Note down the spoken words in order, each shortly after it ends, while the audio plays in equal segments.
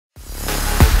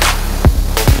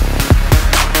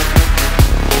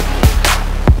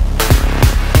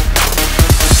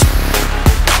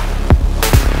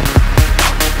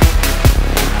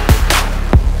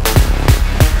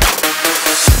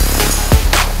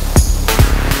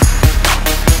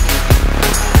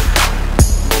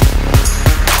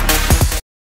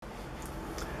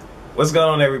What's going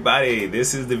on, everybody?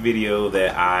 This is the video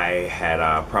that I had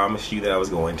promised you that I was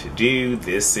going to do.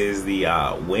 This is the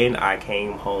when I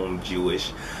came home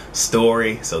Jewish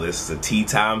story. So this is a tea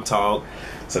time talk.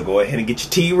 So go ahead and get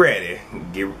your tea ready.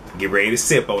 Get ready to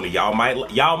sip on it. Y'all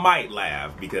might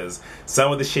laugh because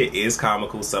some of the shit is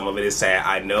comical, some of it is sad.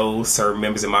 I know certain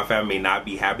members in my family may not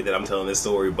be happy that I'm telling this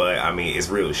story, but I mean it's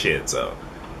real shit. So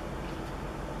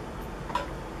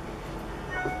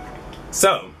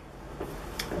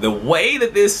the way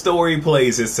that this story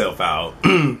plays itself out,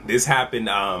 this happened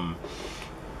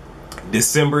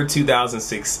December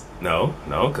 2006. No,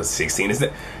 because 16 is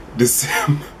the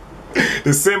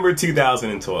December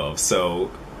 2012.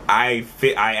 So I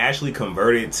actually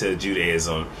converted to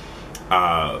Judaism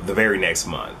the very next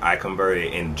month. I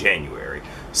converted in January.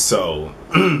 So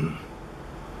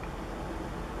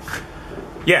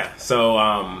yeah,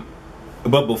 so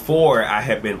but before, I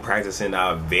had been practicing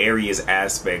various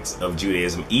aspects of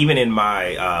Judaism, even in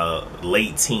my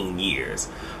late teen years.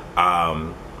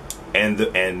 And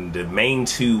the main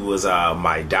two was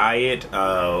my diet,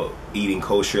 eating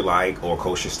kosher-like or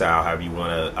kosher style, however you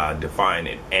want to define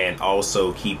it, and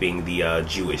also keeping the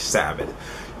Jewish Sabbath.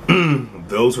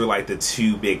 Those were like the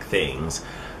two big things.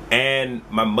 And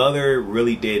my mother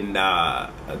really didn't, the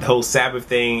whole Sabbath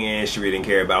thing, and she really didn't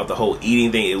care about the whole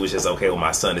eating thing. It was just, okay, well,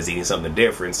 my son is eating something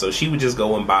different. So she would just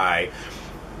go and buy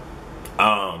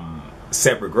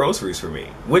separate groceries for me,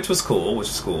 which was cool,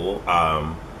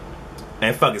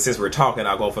 and fuck it, since we're talking,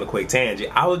 I'll go off on a quick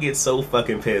tangent. I would get so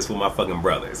fucking pissed with my fucking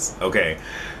brothers, okay?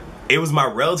 It was my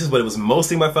relatives, but it was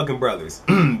mostly my fucking brothers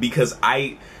because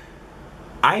I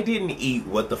didn't eat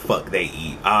what the fuck they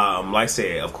eat. Like I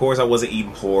said, of course I wasn't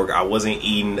eating pork. I wasn't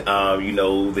eating, you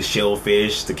know, the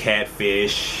shellfish, the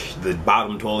catfish, the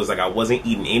bottom dwellers. Like, I wasn't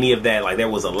eating any of that. Like, there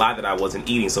was a lot that I wasn't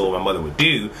eating. So what my mother would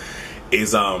do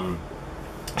is,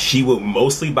 she would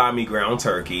mostly buy me ground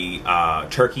turkey,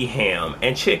 turkey ham,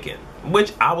 and chicken,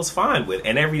 which I was fine with,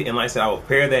 and like I said, I would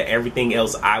prepare that, everything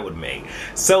else I would make.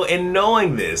 So in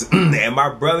knowing this, and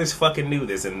my brothers fucking knew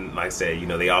this, and like I said, you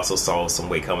know, they also saw some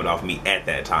weight coming off me at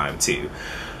that time too.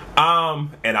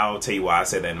 And I'll tell you why I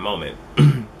said that in a moment.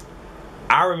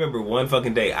 I remember one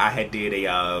fucking day I had did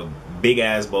a big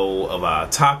ass bowl of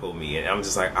taco meat, and I'm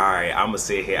just like, all right, I'm gonna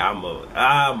sit here, I'm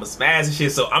gonna smash and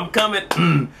shit. So I'm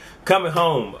coming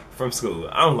home from school.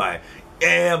 I'm like,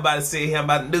 yeah, I'm about to sit here, I'm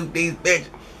about to nuke these bitches.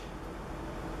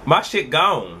 My shit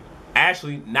gone.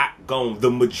 Actually, not gone.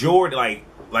 The majority,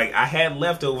 like I had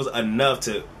leftovers enough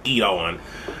to eat on.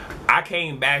 I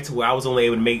came back to where I was only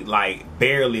able to make like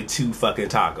barely 2 fucking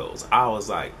tacos. I was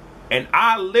like, and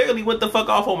I literally went the fuck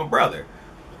off on my brother.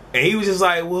 And he was just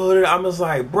like, well, I'm just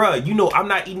like, bruh, you know, I'm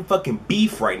not eating fucking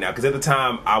beef right now. Because at the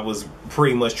time, I was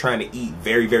pretty much trying to eat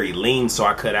very, very lean. So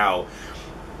I cut out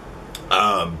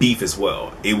beef as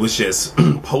well. It was just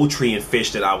poultry and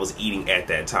fish that I was eating at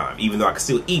that time. Even though I could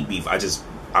still eat beef, I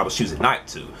was choosing not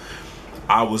to.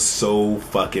 I was so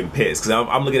fucking pissed because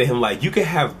I'm looking at him like, you can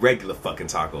have regular fucking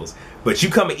tacos, but you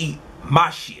come and eat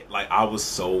my shit. Like, I was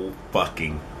so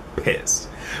fucking pissed.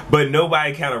 But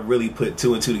nobody kind of really put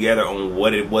 2 and 2 together on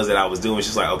what it was that I was doing. It's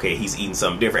just like, okay, he's eating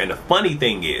something different. And the funny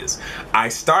thing is, I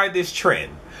started this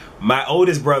trend. My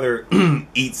oldest brother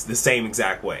eats the same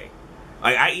exact way.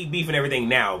 Like, I eat beef and everything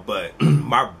now, but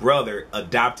my brother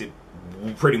adopted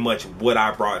pretty much what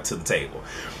I brought to the table.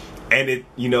 And it,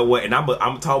 you know what, and I'm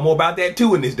gonna talk more about that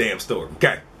too in this damn story,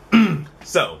 okay?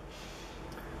 So,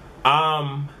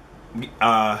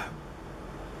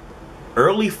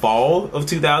 early fall of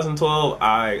 2012,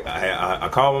 I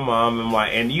called my mom, and I'm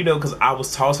like, and you know, because I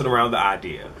was tossing around the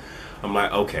idea. I'm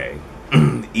like, okay,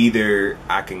 either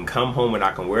I can come home and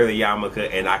I can wear the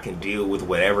yarmulke and I can deal with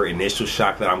whatever initial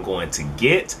shock that I'm going to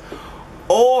get,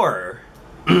 or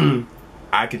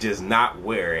I could just not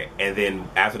wear it, and then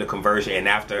after the conversion and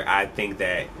after I think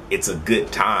that it's a good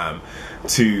time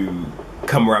to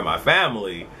come around my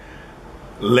family,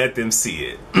 let them see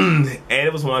it. And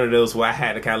it was one of those where I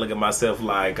had to kind of look at myself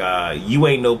like, you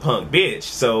ain't no punk bitch,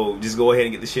 so just go ahead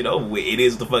and get the shit over with. It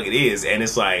is what the fuck it is. And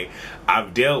it's like,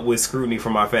 I've dealt with scrutiny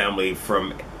from my family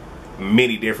from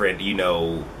many different, you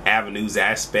know, avenues,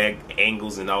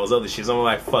 angles, and all those other shit. So I'm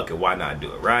like, fuck it, why not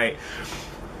do it, right?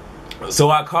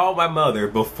 So I called my mother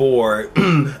before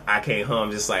I came home,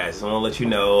 just like, I just want to let you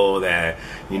know that,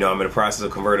 you know, I'm in the process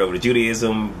of converting over to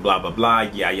Judaism, blah, blah, blah,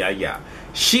 yeah.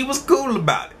 She was cool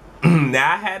about it.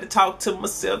 Now I had to talk to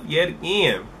myself yet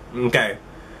again, okay?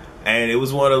 And it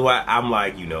was one of what I'm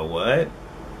like, you know what?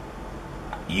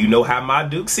 You know how my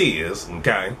Dukes is,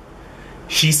 okay?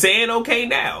 She's saying okay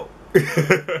now.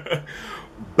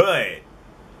 But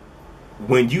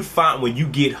when you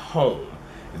get home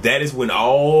that is when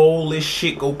all this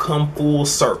shit go come full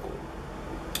circle.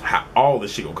 How all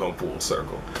this shit go come full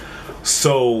circle.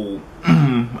 So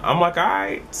I'm like, all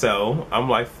right. So I'm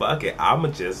like, fuck it, I'ma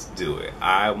just do it.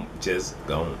 I'm just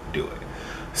gonna do it.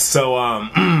 So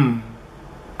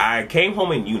I came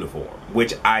home in uniform,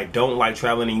 which I don't like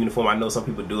traveling in uniform. I know some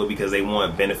people do it because they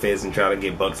want benefits and try to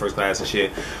get bumped first class and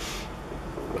shit.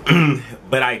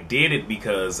 But I did it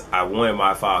because I wanted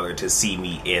my father to see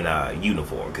me in a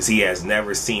uniform, because he has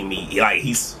never seen me, like,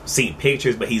 he's seen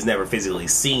pictures, but he's never physically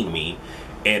seen me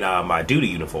in my duty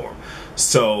uniform.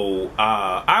 So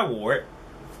I wore it.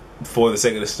 For the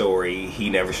sake of the story, he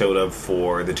never showed up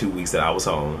for the 2 weeks that I was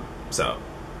home. So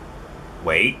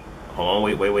wait,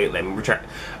 hold on, wait, let me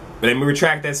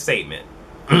retract that statement.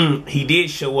 He did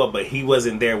show up, but he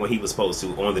wasn't there when he was supposed to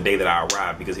on the day that I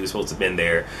arrived, because he was supposed to have been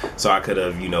there so I could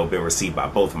have, you know, been received by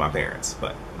both of my parents,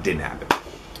 but it didn't happen.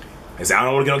 I said, I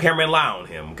don't want to get on camera and lie on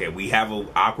him. Okay, we have an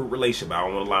awkward relationship. I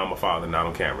don't want to lie on my father, not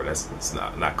on camera. That's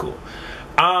not cool.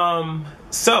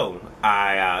 So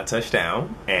I touched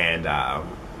down, and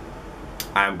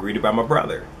I'm greeted by my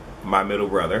brother, my middle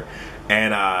brother,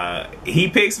 and he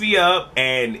picks me up,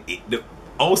 and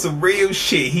on some real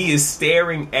shit, he is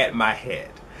staring at my head.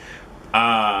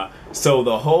 So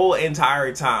the whole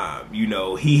entire time, you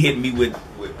know, he hit me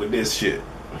with this shit.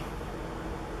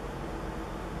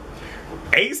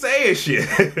 Ain't saying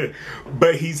shit,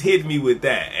 but he's hitting me with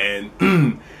that.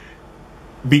 And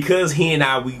because he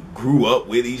and we grew up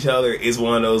with each other, it's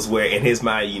one of those where in his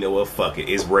mind, you know what, fuck it,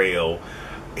 it's real.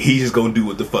 He's just gonna do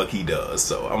what the fuck he does.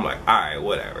 So I'm like, alright,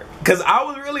 whatever. Because I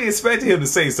was really expecting him to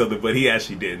say something, but he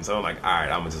actually didn't. So I'm like, alright,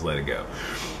 I'm gonna just let it go.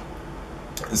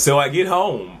 So I get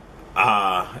home,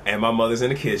 and my mother's in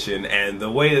the kitchen, and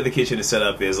the way that the kitchen is set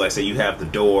up is, like, say you have the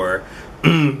door,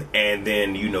 and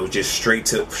then, you know, just straight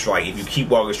to, like, if you keep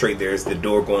walking straight, there's the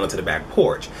door going onto the back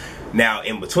porch. Now,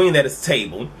 in between that is the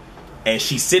table, and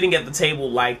she's sitting at the table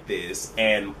like this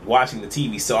and watching the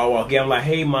TV. So I walk in, I'm like,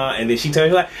 hey, Ma, and then she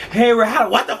turns like, hey,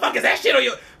 what the fuck is that shit on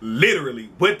your... Literally,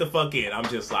 went the fuck in. I'm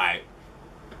just like,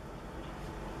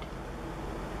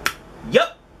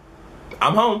 yup,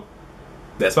 I'm home.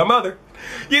 That's my mother.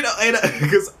 You know, and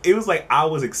because it was like I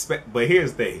was but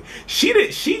here's the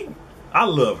thing. I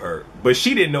love her, but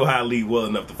she didn't know how to leave well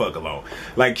enough to fuck alone.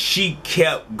 Like, she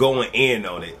kept going in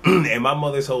on it. And my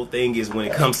mother's whole thing is, when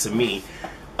it comes to me,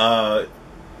 I'm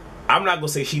not gonna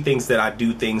say she thinks that I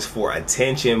do things for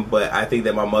attention, but I think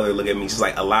that my mother looked at me just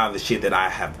like a lot of the shit that I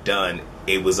have done,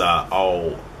 it was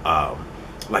all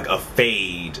like a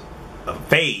phase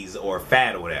or a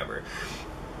fad or whatever.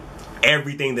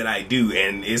 Everything that I do,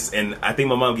 and I think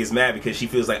my mom gets mad because she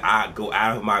feels like I go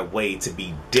out of my way to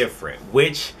be different,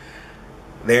 which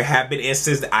there have been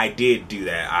instances that I did do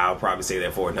that. I'll probably say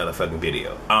that for another fucking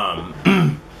video.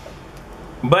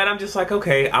 But I'm just like,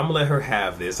 okay, I'm gonna let her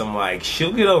have this. I'm like,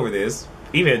 she'll get over this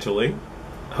eventually,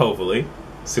 hopefully,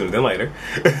 sooner than later.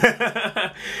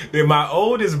 Then my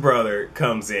oldest brother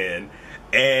comes in,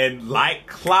 and like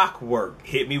clockwork,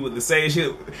 hit me with the same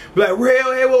shit. Be like,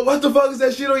 real, hey, well, what the fuck is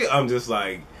that shit on you? I'm just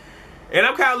like, and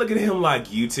I'm kind of looking at him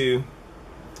like, you two,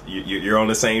 you're on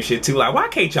the same shit too. Like, why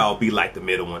can't y'all be like the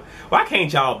middle one? Why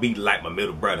can't y'all be like my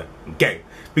middle brother? Okay,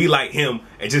 be like him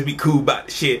and just be cool about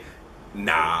the shit.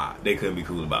 Nah, they couldn't be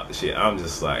cool about the shit. I'm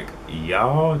just like,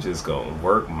 y'all just gonna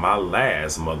work my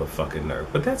last motherfucking nerve,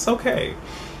 but that's okay.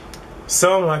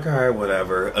 So I'm like, all right,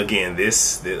 whatever. Again,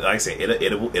 this like I said,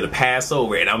 it'll pass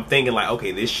over, and I'm thinking like,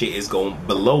 okay, this shit is going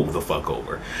blow the fuck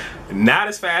over. Not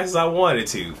as fast as I wanted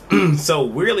to. So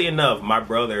weirdly enough, my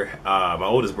brother, my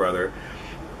oldest brother,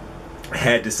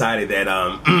 had decided that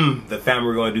the family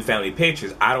were going to do family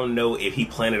pictures. I don't know if he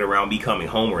planned it around me coming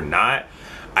home or not.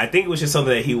 I think it was just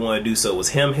something that he wanted to do. So it was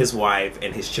him, his wife,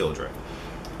 and his children,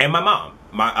 and my mom.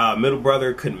 My middle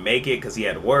brother couldn't make it because he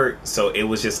had to work, so it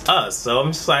was just us. So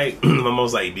I'm just like, my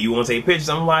mom's like, do you want to take pictures?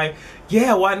 I'm like,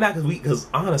 yeah, why not? Because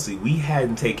honestly, we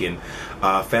hadn't taken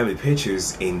family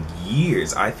pictures in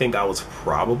years. I think I was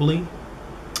probably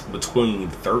between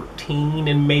 13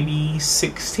 and maybe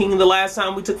 16 the last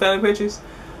time we took family pictures.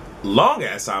 Long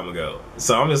ass time ago.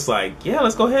 So I'm just like, yeah,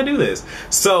 let's go ahead and do this.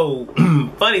 So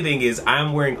funny thing is,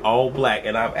 I'm wearing all black,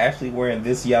 and I'm actually wearing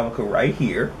this yarmulke right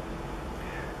here.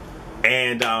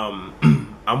 And I'm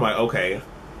like, okay,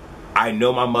 I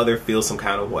know my mother feels some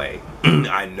kind of way.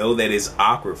 I know that it's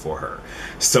awkward for her.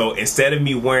 So instead of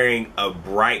me wearing a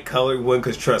bright colored one,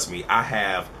 because trust me, I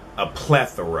have a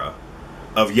plethora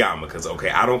of yarmulkes.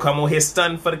 Okay, I don't come on here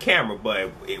stunting for the camera, but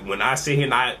when I sit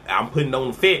here and I'm putting on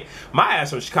the fit, my ass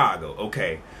from Chicago.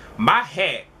 Okay, my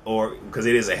hat, or because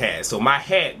it is a hat, so my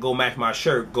hat go match my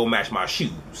shirt, go match my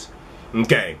shoes.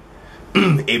 Okay.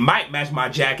 It might match my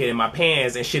jacket and my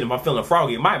pants and shit. If I'm feeling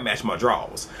froggy, it might match my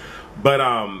drawers. But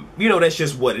you know, that's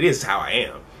just what it is. How I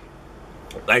am.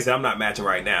 Like I said, I'm not matching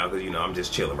right now because, you know, I'm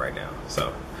just chilling right now.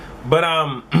 So, but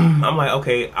I'm like,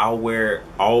 okay, I'll wear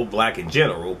all black in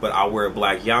general, but I'll wear a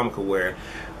black yarmulke where,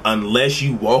 unless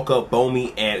you walk up on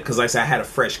me, and because like I said, I had a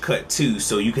fresh cut too,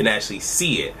 so you can actually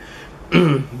see it.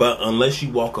 But unless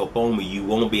you walk up on me, you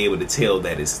won't be able to tell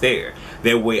that it's there.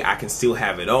 That way I can still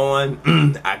have it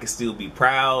on. I can still be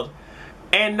proud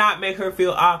and not make her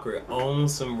feel awkward. On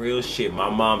some real shit. My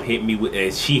mom hit me with,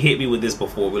 and she hit me with this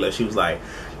before we left. She was like,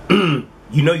 you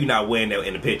know you're not wearing that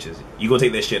in the pictures. You gonna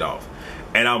take that shit off.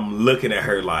 And I'm looking at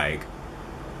her like,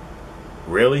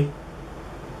 really?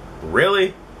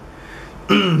 Really?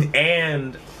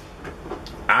 And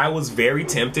I was very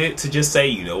tempted to just say,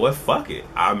 you know what, fuck it.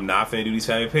 I'm not finna do these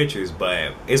family pictures.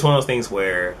 But it's one of those things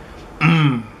where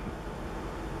I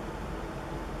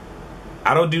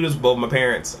don't do this with both my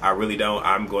parents. I really don't.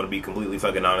 I'm going to be completely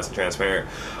fucking honest and transparent.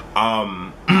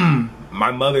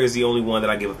 My mother is the only one that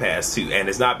I give a pass to. And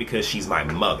it's not because she's my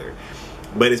mother,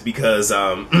 but it's because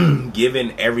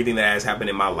given everything that has happened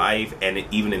in my life, and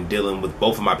even in dealing with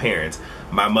both of my parents,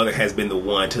 my mother has been the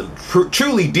one to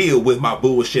truly deal with my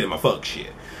bullshit and my fuck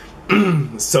shit.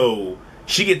 So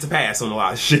she gets a pass on a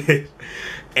lot of shit.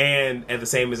 And at the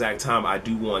same exact time, I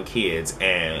do want kids,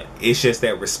 and it's just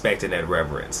that respect and that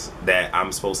reverence that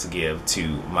I'm supposed to give to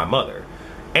my mother.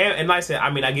 And like I said, I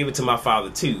mean, I give it to my father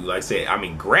too. Like I said, I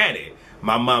mean, granted,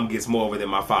 my mom gets more over than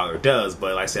my father does,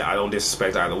 but like I said, I don't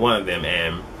disrespect either one of them.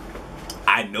 And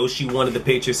I know she wanted the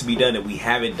pictures to be done, and we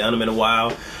haven't done them in a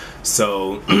while.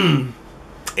 So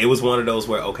it was one of those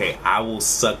where, okay, I will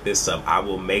suck this up. I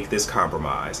will make this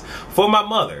compromise for my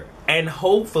mother. And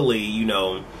hopefully, you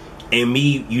know, and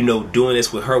me, you know, doing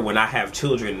this with her when I have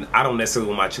children, I don't necessarily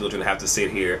want my children to have to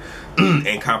sit here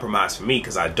and compromise for me,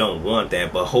 because I don't want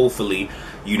that. But hopefully,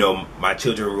 you know, my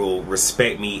children will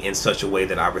respect me in such a way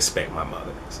that I respect my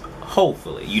mother.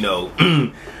 Hopefully, you know,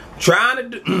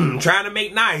 trying to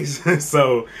make nice.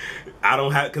 So I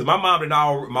don't have, because my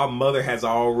mother has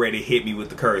already hit me with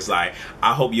the curse. Like,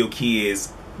 I hope your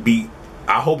kids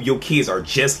are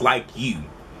just like you.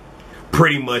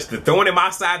 Pretty much the thorn in my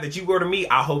side that you were to me,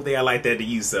 I hope they are like that to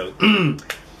you. So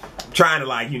trying to,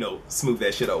 like, you know, smooth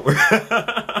that shit over.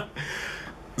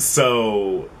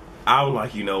 So I'm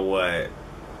like, you know what,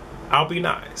 I'll be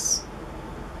nice.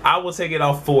 I will take it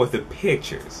off for the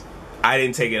pictures. I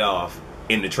didn't take it off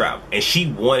in the travel, and she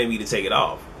wanted me to take it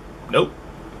off. Nope.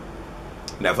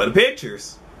 Now for the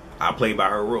pictures, I played by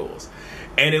her rules.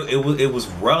 And it was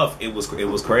rough. It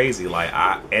was crazy. Like,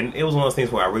 and it was one of those things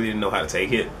where I really didn't know how to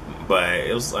take it. But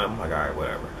it was, I'm like, all right,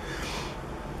 whatever.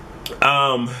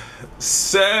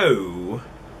 So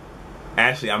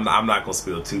actually, I'm not gonna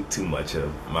spill too much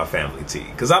of my family tea,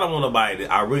 because I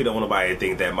really don't want nobody to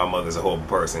think that my mother's a horrible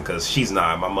person, because she's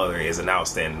not. My mother is an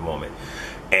outstanding woman.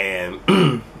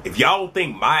 And if y'all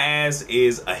think my ass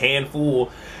is a handful,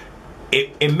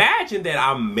 imagine that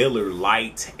I'm Miller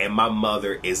Lite and my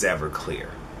mother is Everclear.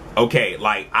 Okay,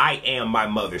 like, I am my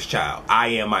mother's child. I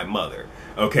am my mother.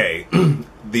 Okay,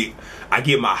 I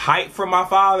get my height from my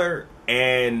father,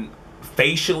 and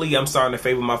facially I'm starting to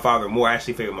favor my father more. I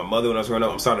actually favored my mother when I was growing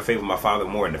up. I'm starting to favor my father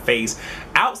more in the face.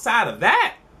 Outside of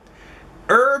that,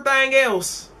 everything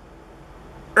else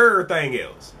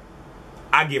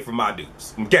I get from my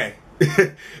dudes. Okay.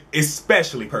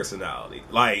 Especially personality.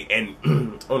 Like,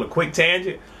 and on a quick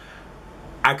tangent,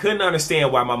 I couldn't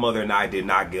understand why my mother and I did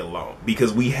not get along,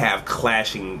 because we have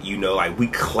clashing, you know, like, we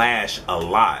clash a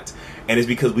lot. And it's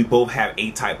because we both have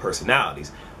A-type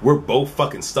personalities. We're both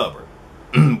fucking stubborn.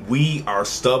 We are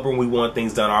stubborn. We want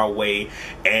things done our way.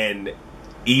 And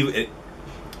even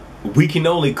we can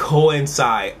only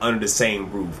coincide under the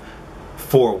same roof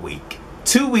for a week.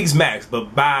 2 weeks max,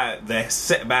 but by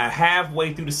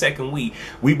halfway through the second week,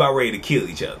 we about ready to kill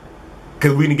each other,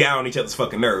 because we done got on each other's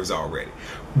fucking nerves already,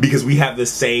 because we have the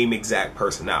same exact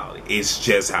personality. It's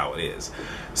just how it is.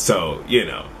 So, you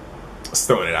know, just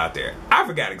throwing it out there. I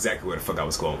forgot exactly where the fuck I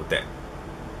was going with that.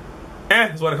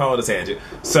 That's what I call it, a tangent.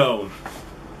 So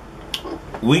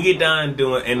we get done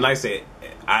doing, and like I said,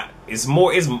 it's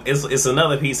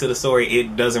another piece of the story.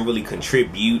 It doesn't really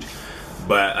contribute.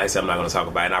 But like I said, I'm not going to talk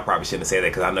about it, and I probably shouldn't say that,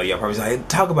 because I know y'all probably say, hey,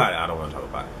 talk about it. I don't want to talk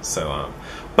about it. So,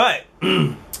 but,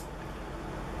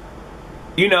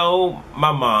 you know,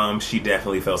 my mom, she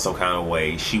definitely felt some kind of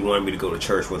way. She wanted me to go to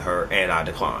church with her, and I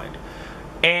declined.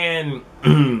 And,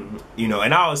 you know,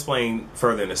 and I'll explain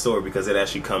further in the story, because it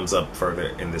actually comes up further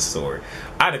in this story.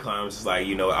 I declined. I was just like,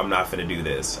 you know, I'm not finna do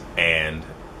this. And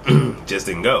just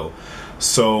didn't go.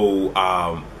 So,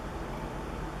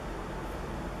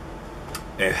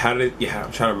 and how did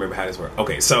I'm trying to remember how this worked.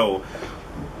 Okay, so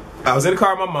I was in the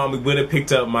car with my mom. We went and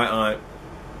picked up my aunt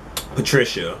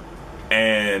Patricia,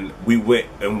 and we went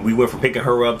from picking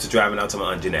her up to driving out to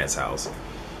my aunt Jeanette's house.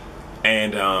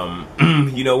 And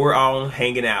you know, we're all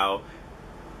hanging out.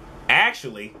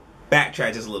 Actually,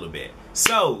 backtrack just a little bit.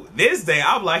 So this day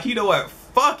I'm like, you know what,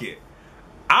 fuck it,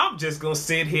 I'm just gonna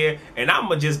sit here and I'm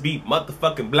gonna just be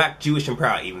motherfucking black, Jewish, and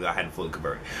proud, even though I hadn't fully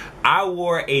converted. I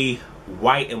wore a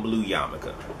white and blue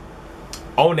yarmulke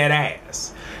on that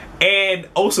ass. And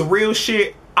on some real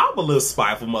shit, I'm a little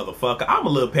spiteful motherfucker. I'm a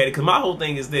little petty, because my whole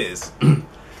thing is this. I'm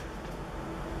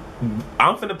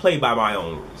finna play by my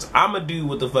own rules. I'm gonna do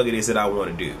what the fuck it is that I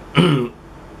want to do.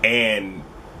 And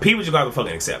people just gotta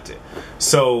fucking accept it.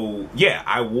 So yeah,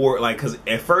 I wore, like, because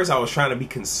at first I was trying to be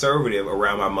conservative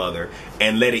around my mother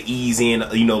and let it ease in,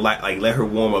 you know, like let her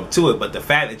warm up to it. But the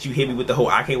fact that you hit me with the whole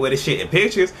I can't wear this shit in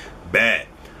pictures, bad.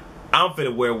 I'm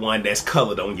finna wear one that's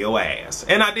colored on your ass.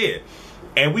 And I did.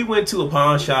 And we went to a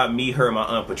pawn shop, me, her, and my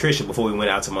aunt Patricia, before we went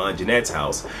out to my aunt Jeanette's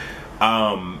house.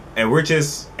 And we're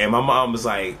just, and my mom was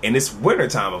like, and it's winter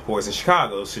time, of course, in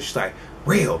Chicago, so she's like,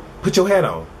 Real, put your hat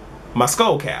on. My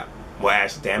skull cap. Well,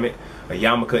 actually, damn it, a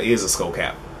yarmulke is a skull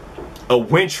cap. A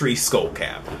wintry skull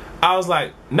cap. I was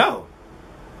like, no.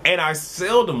 And I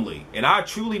seldomly, and I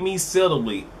truly mean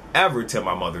seldomly, ever tell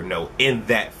my mother no in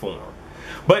that form.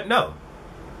 But no,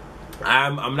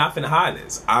 I'm not finna hide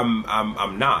this. I'm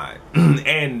not.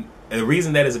 And the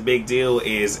reason that is a big deal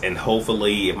is, and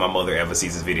hopefully if my mother ever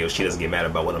sees this video, she doesn't get mad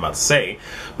about what I'm about to say,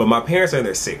 but my parents are in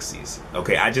their 60s.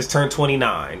 Okay, I just turned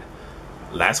 29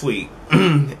 last week,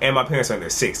 and my parents are in their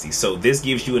 60s. So this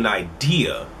gives you an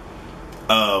idea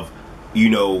of, you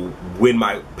know, when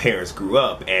my parents grew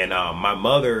up. And my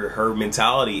mother, her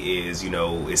mentality is, you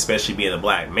know, especially being a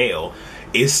black male,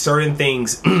 is certain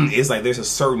things, it's like there's a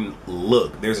certain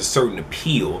look, there's a certain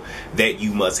appeal that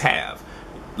you must have.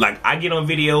 Like, I get on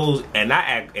videos and I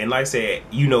act, and like I said,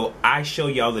 you know, I show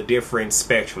y'all the different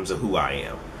spectrums of who I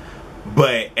am.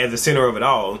 But at the center of it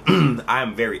all, I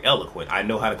am very eloquent. I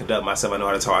know how to conduct myself, I know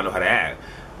how to talk, I know how to act,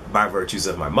 by virtues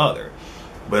of my mother.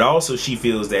 But also she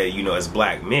feels that, you know, as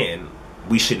black men,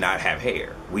 we should not have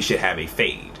hair. We should have a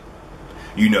fade.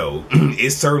 You know,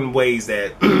 it's certain ways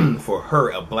that for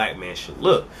her, a black man should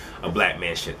look, a black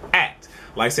man should act.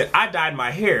 Like I said, I dyed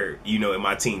my hair, you know, in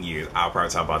my teen years. I'll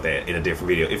probably talk about that in a different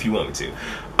video if you want me to.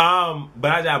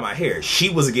 But I dyed my hair. She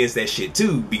was against that shit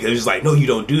too, because she's like, no, you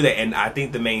don't do that. And I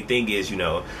think the main thing is, you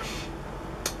know,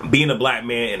 being a black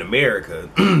man in America,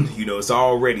 you know, it's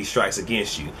already strikes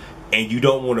against you. And you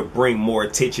don't want to bring more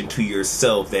attention to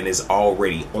yourself than is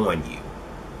already on you.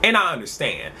 And I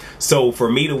understand. So for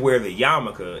me to wear the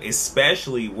yarmulke,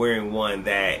 especially wearing one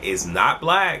that is not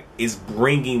black, is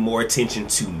bringing more attention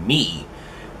to me.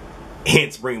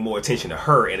 Hence bringing more attention to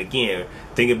her. And again,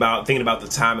 thinking about the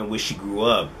time in which she grew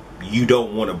up, you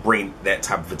don't want to bring that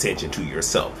type of attention to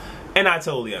yourself. And I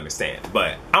totally understand.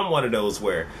 But I'm one of those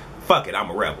where, fuck it,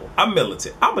 I'm a rebel. I'm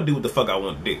militant. I'm gonna do what the fuck I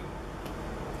want to do.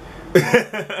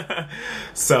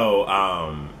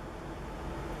 So,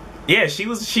 yeah, she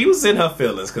was in her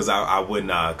feelings because I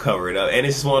wouldn't cover it up. And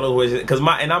it's just one of those, because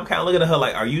and I'm kind of looking at her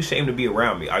like, are you ashamed to be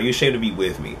around me? Are you ashamed to be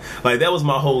with me? Like, that was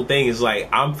my whole thing, is like,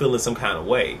 I'm feeling some kind of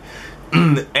way.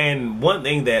 And one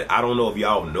thing that I don't know if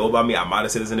y'all know about me, I might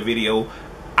have said this in the video,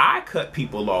 I cut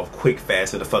people off quick,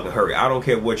 fast, in a fucking hurry. I don't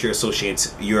care what your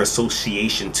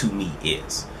association to me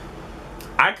is.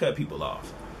 I cut people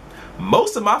off.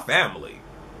 Most of my family,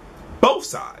 both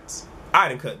sides, I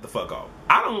didn't cut the fuck off.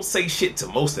 I don't say shit to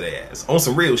most of their ass on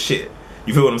some real shit.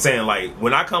 You feel what I'm saying? Like,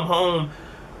 when I come home,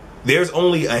 there's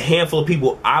only a handful of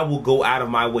people I will go out of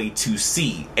my way to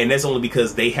see, and that's only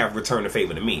because they have returned the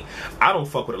favor to me. I don't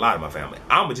fuck with a lot of my family.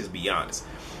 I'ma just be honest.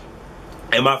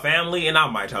 And my family, and I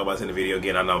might talk about this in the video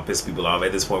again, I know I'm pissing people off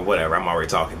at this point, whatever, I'm already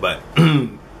talking, but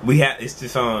we have, it's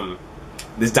just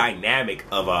this dynamic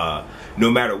of no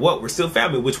matter what, we're still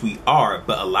family, which we are,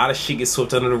 but a lot of shit gets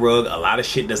swept under the rug, a lot of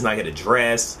shit does not get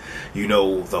addressed, you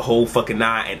know, the whole fucking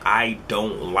nine, and I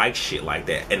don't like shit like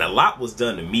that. And a lot was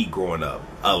done to me growing up.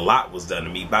 A lot was done to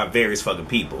me by various fucking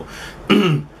people.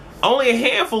 Only a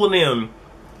handful of them,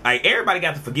 like, everybody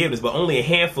got the forgiveness, but only a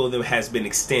handful of them has been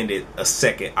extended a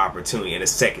second opportunity and a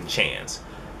second chance.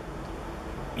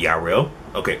 Yarell?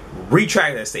 Okay,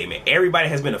 retract that statement. Everybody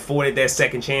has been afforded that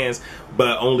second chance,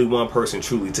 but only one person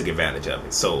truly took advantage of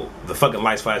it. So the fucking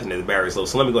lights flashing and the barriers low.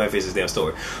 So let me go ahead and finish this damn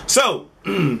story. So,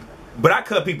 but I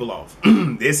cut people off.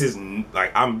 This is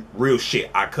like, I'm real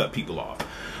shit. I cut people off.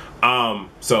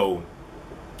 So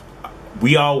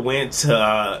we all went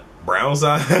to Brown's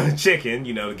Chicken,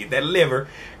 you know, to get that liver,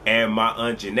 And my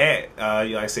Aunt Jeanette,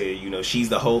 like I said, you know, she's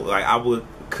the whole, like, I would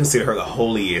consider her the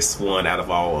holiest one out of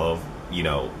all of, you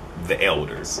know, the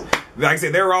elders. Like I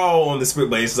said, they're all on the spirit,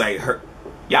 but it's like her,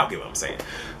 y'all get what I'm saying.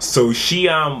 So she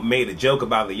made a joke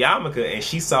about the yarmulke, and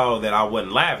she saw that I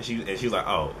wasn't laughing. She was like,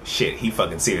 oh shit, he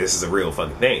fucking serious. This is a real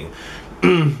fucking thing.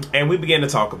 And we began to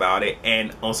talk about it,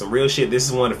 and on some real shit, this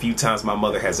is one of the few times my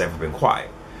mother has ever been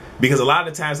quiet. Because a lot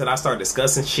of the times that I start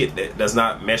discussing shit that does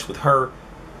not mesh with her,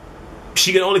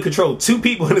 she can only control two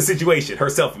people in the situation,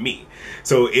 herself and me.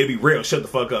 So it'd be real, shut the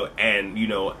fuck up. And, you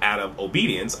know, out of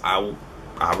obedience, I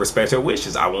respect her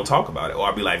wishes. I won't talk about it. Or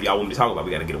I'll be like, if y'all want me to talk about it,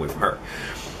 we gotta get away from her.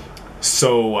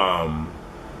 So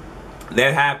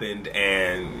that happened,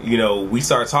 and, you know, we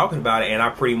started talking about it, and I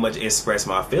pretty much expressed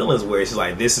my feelings where it's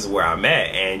like, this is where I'm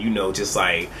at. And, you know, just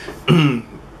like,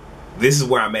 this is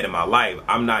where I'm at in my life.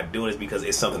 I'm not doing this because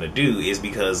it's something to do. It's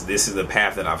because this is the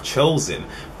path that I've chosen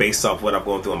based off what I'm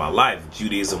going through in my life.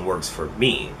 Judaism works for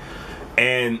me.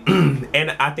 And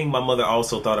and I think my mother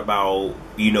also thought about,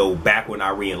 you know, back when I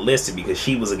re-enlisted, because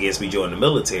she was against me joining the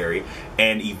military,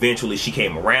 and eventually she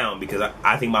came around, because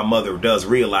I think my mother does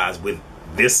realize with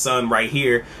this son right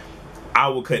here, I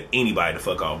will cut anybody the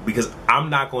fuck off, because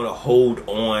I'm not going to hold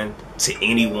on to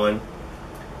anyone.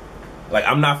 Like,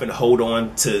 I'm not gonna hold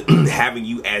on to having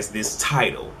you as this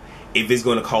title if it's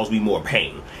gonna cause me more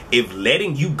pain. If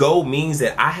letting you go means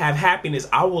that I have happiness,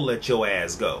 I will let your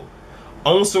ass go.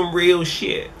 On some real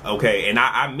shit, okay? And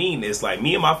I mean this, like,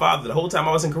 me and my father, the whole time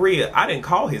I was in Korea, I didn't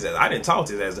call his ass. I didn't talk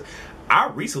to his ass. I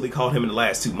recently called him in the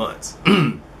last 2 months.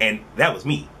 And that was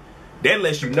me. That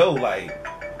lets you know, like,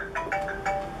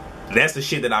 that's the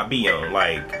shit that I be on.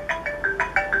 Like,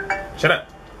 shut up.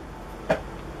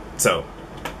 So...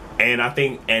 And I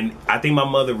think my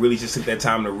mother really just took that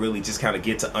time to really just kind of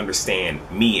get to understand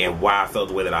me and why I felt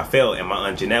the way that I felt. And my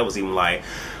Aunt Jeanette was even like,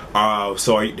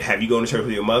 so have you gone to church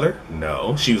with your mother?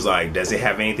 No. She was like, does it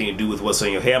have anything to do with what's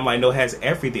on your head? I'm like, no, it has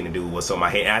everything to do with what's on my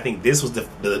head. And I think this was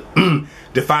the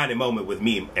defining moment with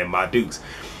me and my dukes.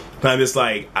 I'm just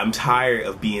like, I'm tired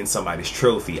of being somebody's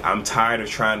trophy. I'm tired of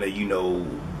trying to, you know,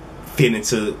 fit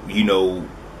into, you know,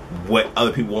 what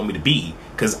other people want me to be,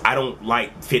 because I don't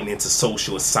like fitting into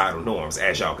social and societal norms,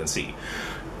 as y'all can see.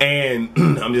 And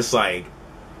I'm just like,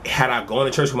 had I gone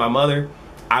to church with my mother,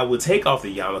 I would take off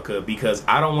the yarmulke, because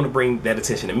I don't want to bring that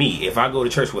attention to me. If I go to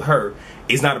church with her,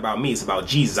 it's not about me, it's about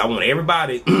Jesus. I want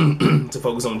everybody to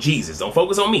focus on Jesus. Don't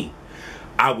focus on me.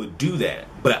 I would do that,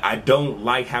 but I don't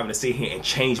like having to sit here and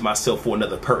change myself for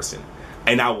another person.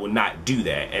 And I will not do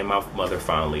that. And my mother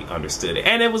finally understood it.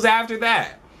 And it was after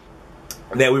that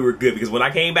we were good, because when I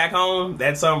came back home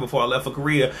that summer before I left for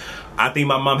Korea, I think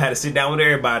my mom had to sit down with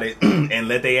everybody and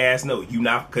let their ass know, you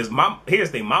not, because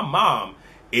here's the thing, my mom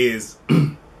is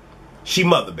she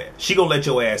mother bad. She gonna let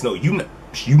your ass know you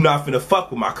not finna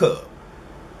fuck with my cub,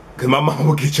 because my mom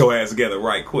will get your ass together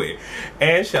right quick.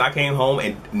 And shit, I came home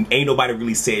and ain't nobody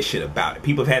really said shit about it.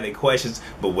 People have had their questions,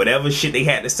 but whatever shit they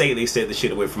had to say, they said the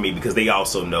shit away from me, because they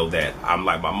also know that I'm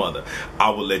like my mother.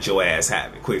 I will let your ass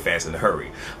have it quick, fast, in a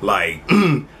hurry. Like,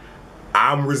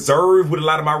 I'm reserved with a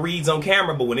lot of my reads on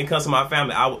camera, but when it comes to my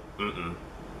family, I will,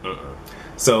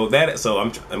 So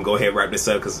I'm go ahead and wrap this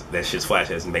up, because that shit's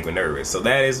flashes and make me nervous. So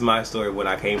that is my story when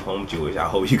I came home Jewish. I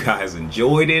hope you guys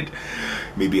enjoyed it,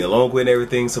 me being along with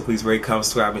everything. So please rate, comment,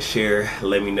 subscribe, and share.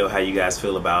 Let me know how you guys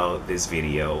feel about this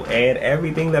video and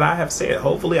everything that I have said.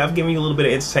 Hopefully I've given you a little bit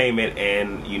of entertainment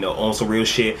and, you know, on some real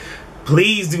shit.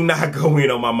 Please do not go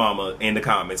in on my mama in the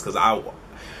comments, because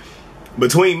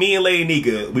between me and Lady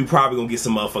Nika, we probably gonna get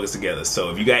some motherfuckers together.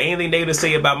 So if you got anything negative to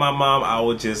say about my mom, I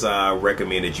would just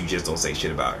recommend that you just don't say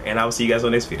shit about her. And I will see you guys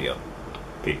on the next video.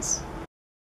 Peace.